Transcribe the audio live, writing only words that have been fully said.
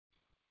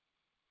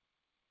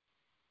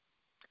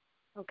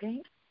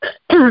Okay,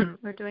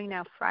 we're doing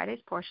now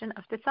Friday's portion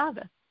of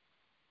Tetzaveh.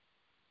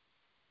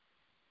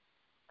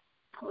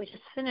 What we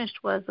just finished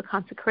was the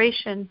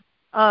consecration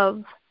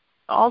of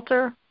the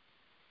altar,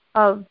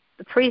 of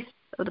the priest,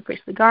 of the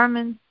priestly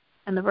garments,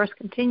 and the verse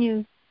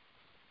continues,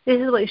 this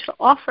is what you shall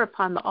offer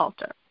upon the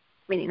altar,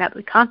 meaning that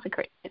we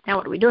consecrate it. Now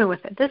what are we doing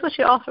with it? This is what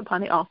you offer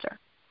upon the altar.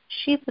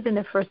 Sheep within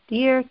their first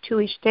year, 2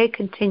 each day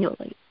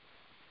continually.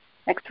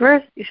 Next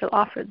verse, you shall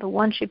offer the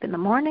one sheep in the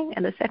morning,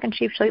 and the second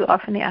sheep shall you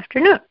offer in the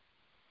afternoon.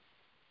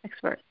 Next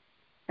verse,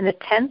 and a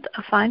tenth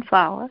of fine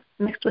flour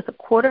mixed with a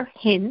quarter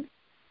hin,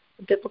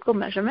 the biblical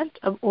measurement,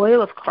 of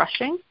oil of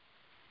crushing,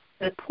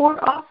 and a pour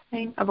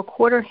offering of a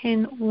quarter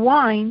hin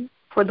wine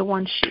for the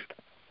one sheep.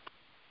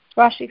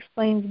 Rashi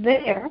explains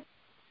there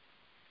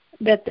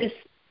that this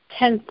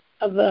tenth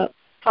of the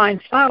fine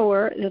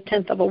flour is a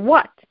tenth of a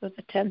what? So it's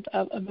a tenth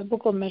of a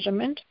biblical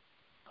measurement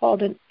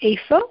called an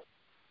ephah,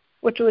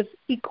 which was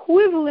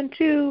equivalent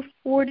to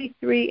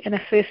 43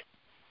 1/5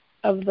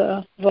 of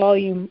the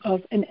volume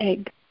of an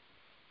egg.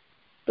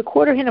 The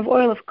quarter hin of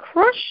oil of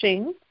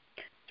crushing,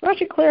 so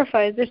Rashi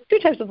clarifies there's 2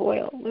 types of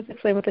oil. Let's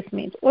explain what this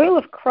means. Oil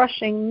of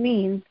crushing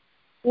means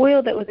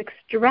oil that was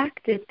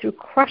extracted through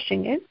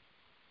crushing it,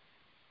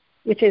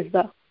 which is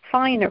the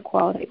finer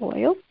quality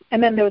oil.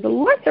 And then there was a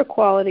lesser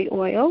quality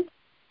oil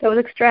that was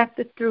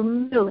extracted through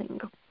milling,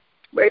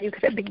 where you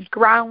could have been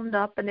ground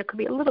up and there could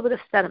be a little bit of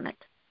sediment.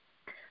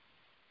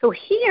 So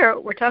here,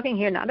 we're talking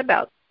here not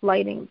about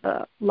lighting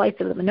the lights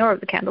of the menorah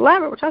of the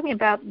candelabra. We're talking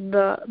about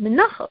the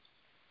menachos,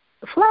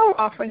 the flour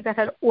offerings that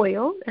had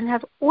oil and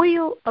have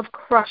oil of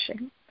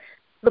crushing.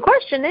 The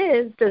question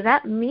is, does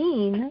that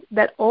mean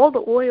that all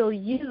the oil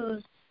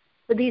used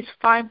for these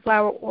fine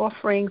flour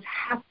offerings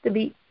have to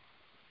be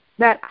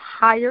that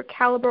higher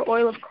caliber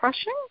oil of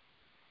crushing?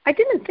 I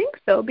didn't think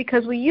so,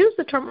 because we use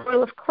the term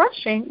oil of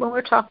crushing when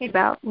we're talking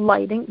about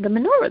lighting the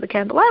menorah, the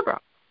candelabra.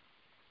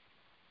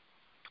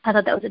 I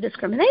thought that was a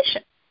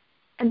discrimination,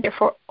 and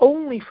therefore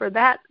only for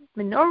that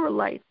menorah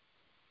light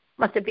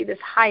must it be this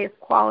highest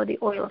quality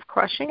oil of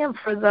crushing, and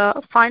for the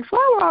fine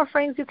flour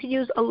offerings you could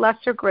use a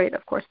lesser grade,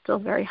 of course still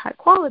very high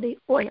quality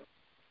oil.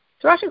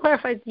 So Rashi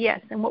clarifies yes,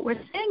 and what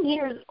we're saying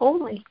here is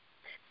only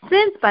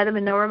since by the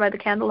menorah, by the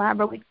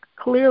candelabra, we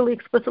clearly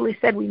explicitly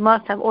said we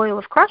must have oil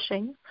of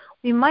crushing,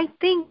 we might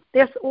think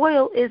this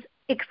oil is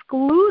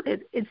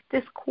excluded, it's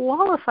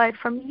disqualified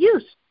from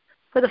use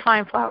for the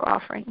fine flour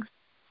offerings.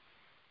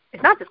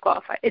 It's not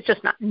disqualified, it's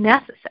just not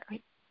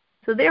necessary.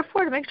 So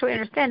therefore, to make sure we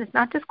understand it's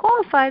not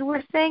disqualified,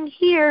 we're saying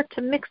here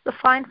to mix the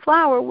fine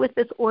flour with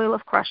this oil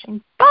of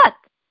crushing. But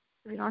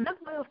if you don't have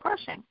oil of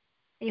crushing,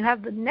 and you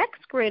have the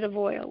next grade of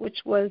oil, which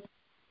was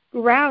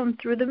ground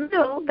through the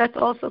mill, that's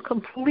also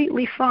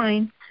completely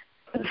fine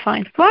for the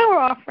fine flour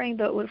offering,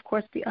 though it would, of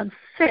course, be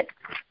unfit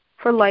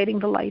for lighting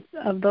the lights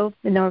of the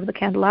menorah of the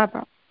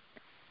candelabra.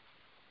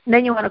 And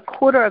then you want a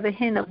quarter of a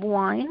hin of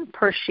wine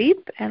per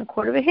sheep, and a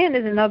quarter of a hin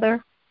is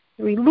another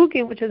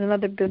relugim, which is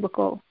another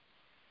biblical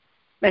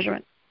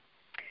measurement.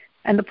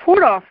 And the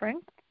poured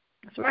offering,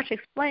 so Rashi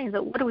explains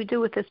that what do we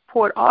do with this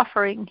poured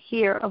offering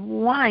here of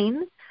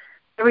wine?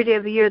 Every day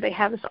of the year they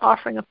have this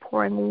offering of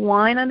pouring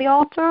wine on the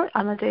altar.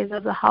 On the days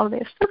of the holiday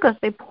of Sukkot,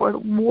 they poured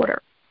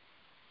water.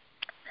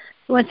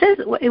 So when it says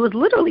it was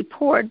literally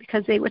poured,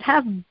 because they would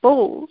have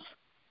bowls,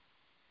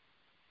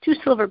 2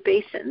 silver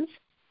basins,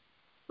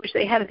 which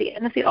they had at the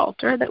end of the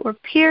altar, that were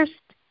pierced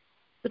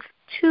with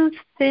 2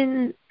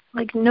 thin,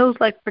 like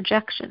nose-like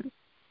projections.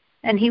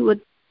 And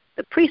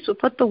the priest would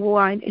put the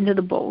wine into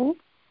the bowl,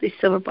 the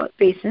silver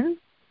basin,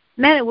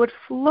 and then it would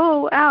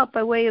flow out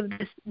by way of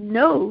this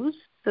nose,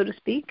 so to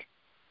speak,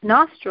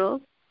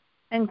 nostrils,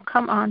 and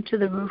come onto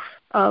the roof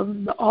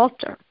of the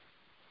altar.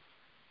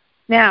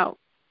 Now,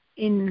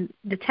 in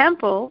the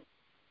temple,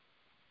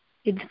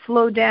 it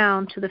flowed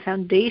down to the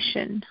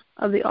foundation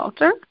of the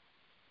altar.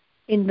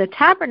 In the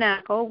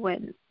tabernacle,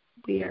 when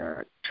we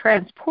are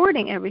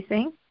transporting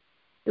everything,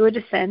 it would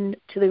descend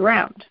to the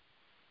ground.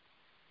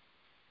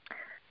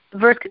 The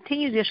verse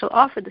continues, you shall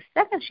offer the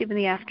second sheep in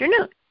the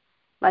afternoon,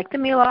 like the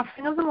meal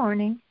offering of the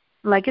morning,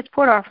 like its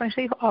poured offering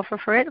shall you offer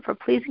for it, for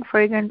pleasing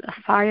fragrance,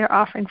 a fire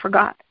offering for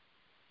God.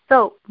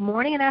 So,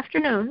 morning and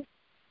afternoon,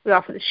 we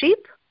offer the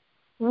sheep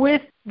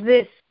with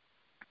this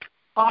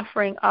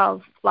offering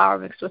of flour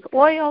mixed with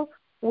oil,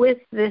 with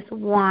this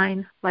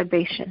wine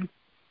libation.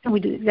 And we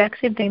do the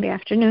exact same thing in the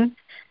afternoon.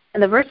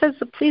 And the verse says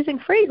the pleasing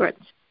fragrance.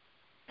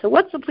 So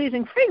what's the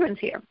pleasing fragrance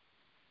here?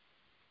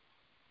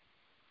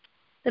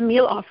 The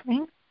meal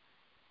offering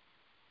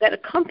that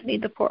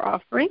accompanied the pour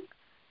offering.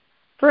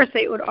 First,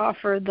 they would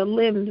offer the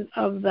limbs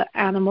of the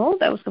animal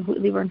that was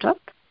completely burnt up.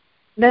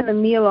 Then the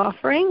meal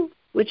offering,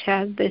 which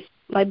has this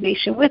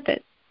libation with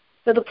it.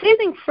 So the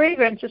pleasing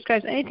fragrance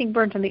describes anything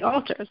burnt on the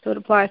altar. So it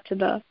applies to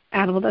the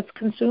animal that's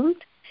consumed.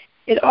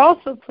 It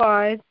also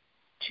applies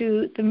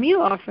to the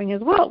meal offering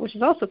as well, which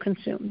is also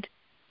consumed.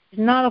 It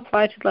does not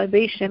apply to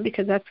libation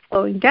because that's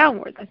flowing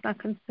downward. That's not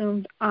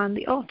consumed on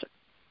the altar.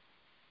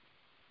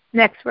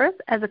 Next verse,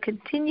 as a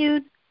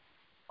continued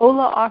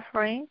Ola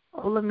offering,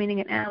 Ola meaning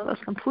an animal that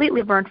was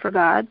completely burned for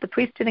God. The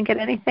priest didn't get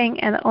anything,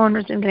 and the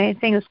owners didn't get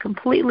anything. It was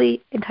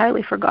completely,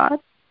 entirely for God.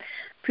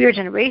 For your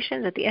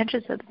generations, at the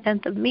entrance of the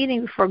tent of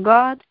meeting before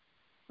God,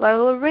 I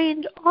will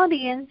arrange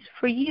audience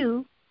for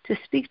you to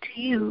speak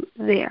to you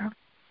there.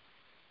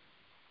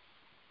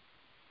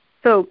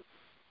 So,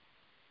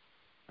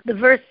 the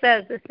verse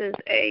says this is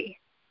a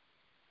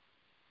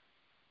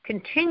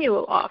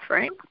continual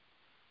offering,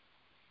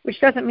 which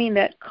doesn't mean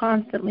that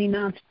constantly,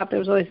 nonstop, there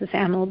was always this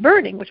animal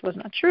burning, which was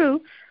not true.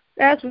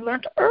 As we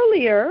learned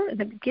earlier in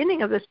the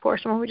beginning of this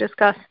portion when we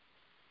discussed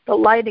the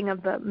lighting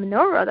of the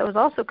menorah, that was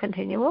also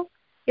continual.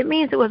 It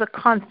means it was a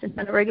constant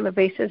on a regular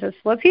basis, as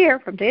was here,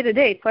 from day to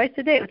day, twice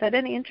a day, without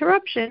any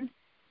interruption.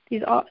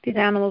 These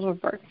animals were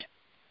burnt.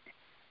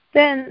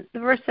 Then the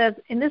verse says,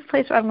 in this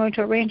place where I'm going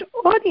to arrange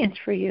audience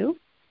for you,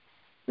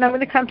 and I'm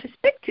going to come to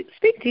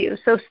speak to you.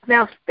 So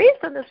now,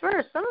 based on this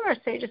verse, some of our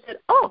sages said,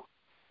 well,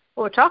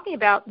 we're talking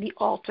about the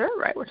altar,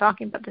 right? We're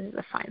talking about this is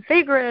a fine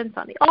fragrance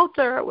on the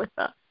altar with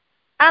the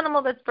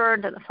animal that's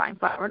burned and the fine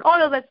flour and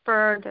oil that's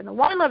burned and the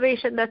wine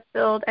libation that's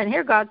filled. And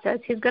here God says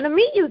he's going to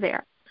meet you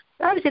there.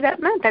 So obviously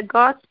that meant that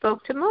God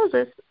spoke to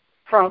Moses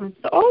from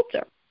the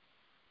altar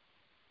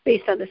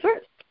based on this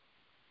verse.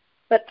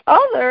 But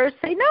others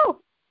say no,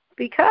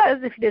 because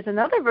if there's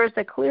another verse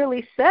that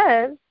clearly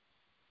says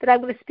that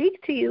I'm going to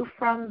speak to you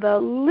from the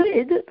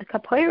lid, the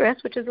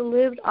kapiris, which is the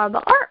lid on the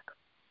ark.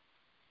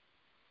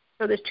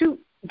 So there's two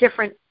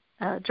different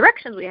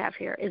directions we have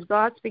here. Is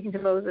God speaking to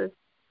Moses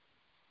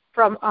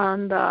from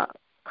on the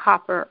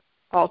copper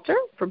altar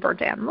for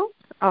burnt animal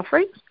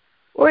offerings,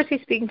 or is he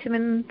speaking to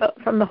him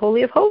from the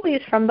Holy of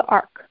Holies, from the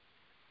ark?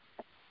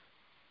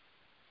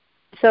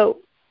 So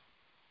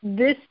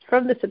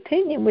from this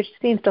opinion, which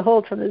seems to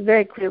hold from this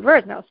very clear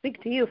verse, now I'll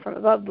speak to you from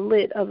above the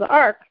lid of the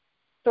ark,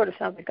 sort of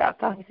sounds like God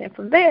talking to him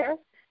from there,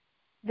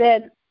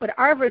 then what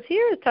our verse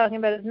here is talking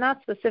about is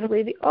not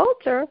specifically the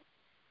altar,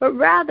 but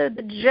rather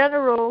the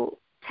general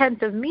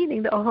tent of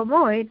meeting, the Ohel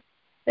Moed,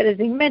 that is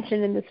being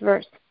mentioned in this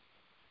verse.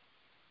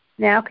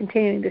 Now,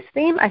 continuing this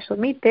theme, I shall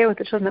meet there with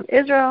the children of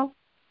Israel,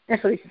 and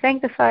shall be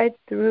sanctified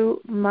through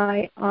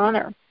my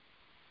honor.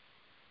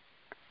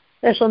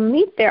 I shall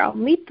meet there. I'll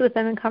meet with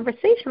them in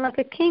conversation like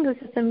a king who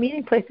sits in a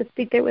meeting place to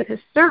speak there with his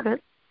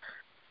servants.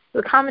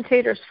 The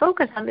commentators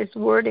focus on this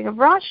wording of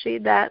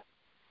Rashi that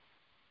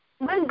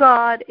when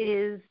God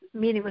is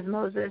meeting with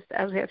Moses,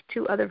 as we have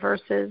two other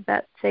verses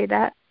that say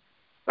that,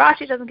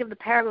 Rashi doesn't give the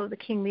parable of the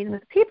king meeting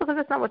with the people because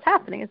that's not what's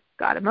happening. It's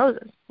God and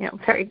Moses,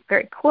 very,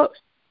 very close,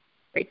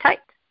 very tight.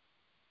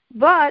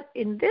 But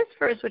in this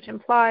verse, which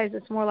implies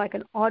it's more like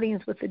an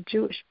audience with the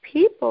Jewish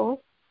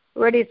people,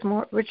 already it's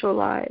more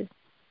ritualized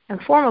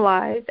and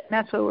formalized, and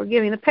that's why we're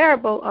giving the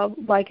parable of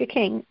like a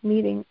king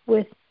meeting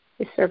with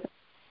his servants.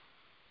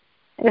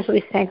 And this will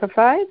be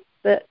sanctified,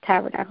 the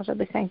tabernacle shall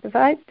be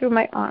sanctified through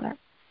my honor.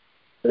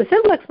 So the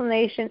simple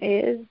explanation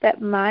is that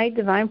my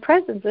divine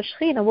presence, the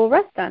Shekhinah, will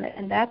rest on it,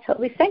 and that's how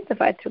it'll be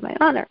sanctified through my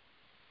honor.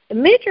 The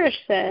Midrash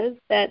says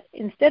that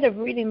instead of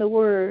reading the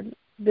word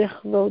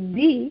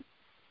bichlodi,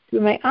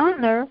 through my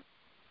honor,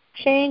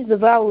 change the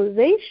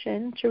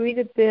vowelization to read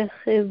it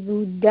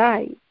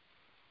bechevudai,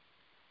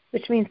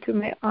 which means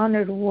through my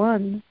honored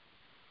one.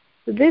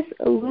 So this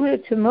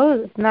alluded to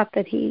Moses, not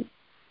that he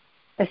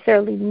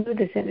necessarily knew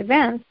this in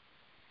advance,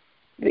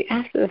 maybe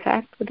after the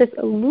fact, but this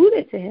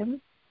alluded to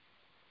him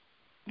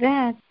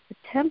that the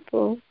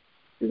temple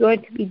is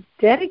going to be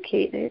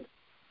dedicated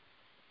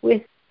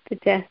with the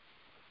death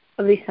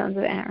of these sons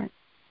of Aaron.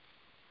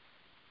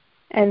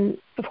 And,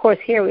 of course,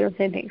 here we don't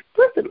say anything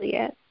explicitly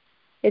yet.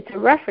 It's a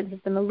reference,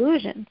 it's an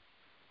allusion.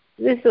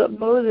 This is what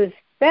Moses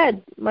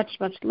said much,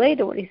 much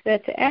later when he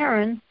said to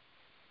Aaron,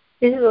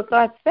 this is what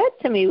God said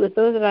to me, with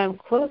those that I am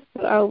close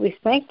to, I will be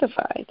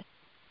sanctified.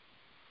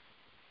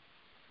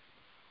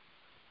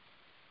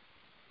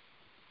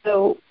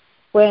 So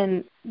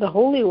when the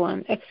Holy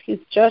One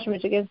executes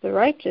judgment against the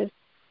righteous,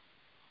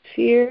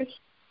 feared,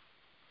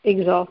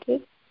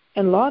 exalted,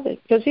 and lauded.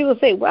 Because people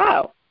say,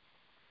 wow,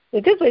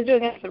 if this is what he's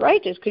doing against the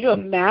righteous, could you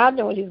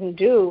imagine what he's going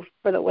to do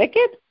for the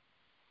wicked?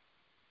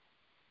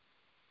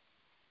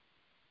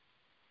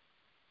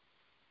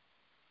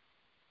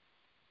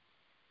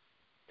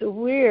 So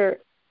where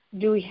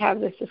do we have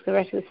this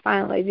disconnect, this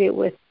final idea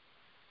with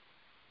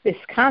this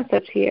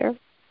concept here?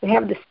 We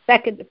have the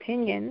second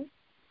opinion,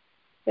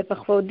 that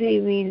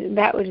b'chlodi means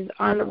that which is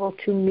honorable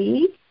to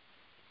me.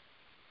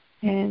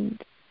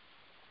 And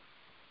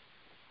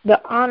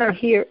the honor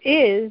here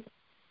is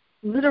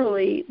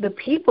literally the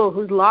people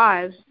whose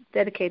lives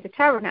dedicate the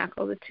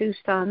tabernacle, the two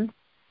sons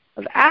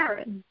of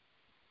Aaron,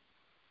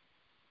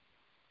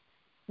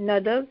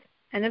 Nadav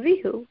and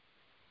Abihu,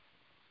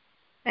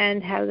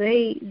 and how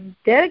they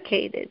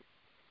dedicated,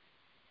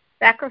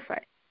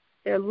 sacrificed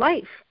their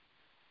life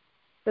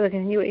for the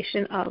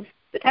continuation of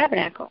the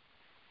tabernacle.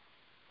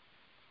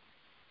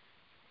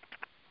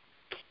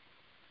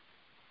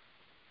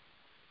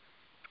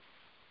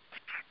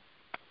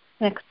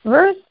 Next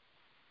verse.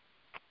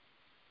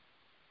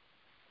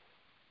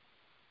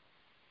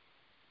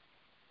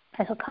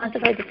 I shall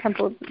consecrate the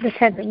temple, the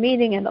tent of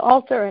meeting, and the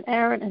altar, and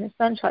Aaron and his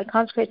son shall I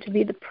consecrate to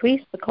be the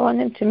priest, the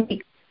Kohanim, to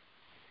me.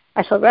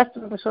 I shall rest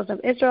among the children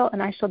of Israel,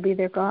 and I shall be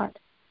their God.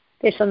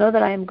 They shall know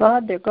that I am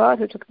God, their God,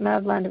 who took them out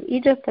of the land of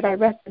Egypt, that I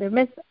rest in their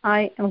midst.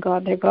 I am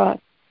God, their God.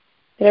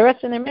 That I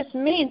rest in their midst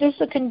means there's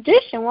a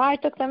condition why I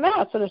took them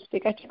out, so to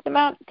speak. I took them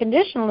out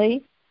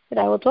conditionally that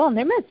I will dwell in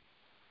their midst.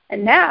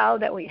 And now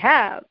that we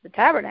have the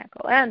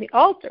tabernacle and the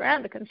altar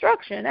and the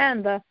construction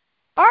and the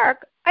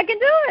ark, I can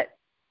do it.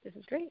 This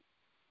is great.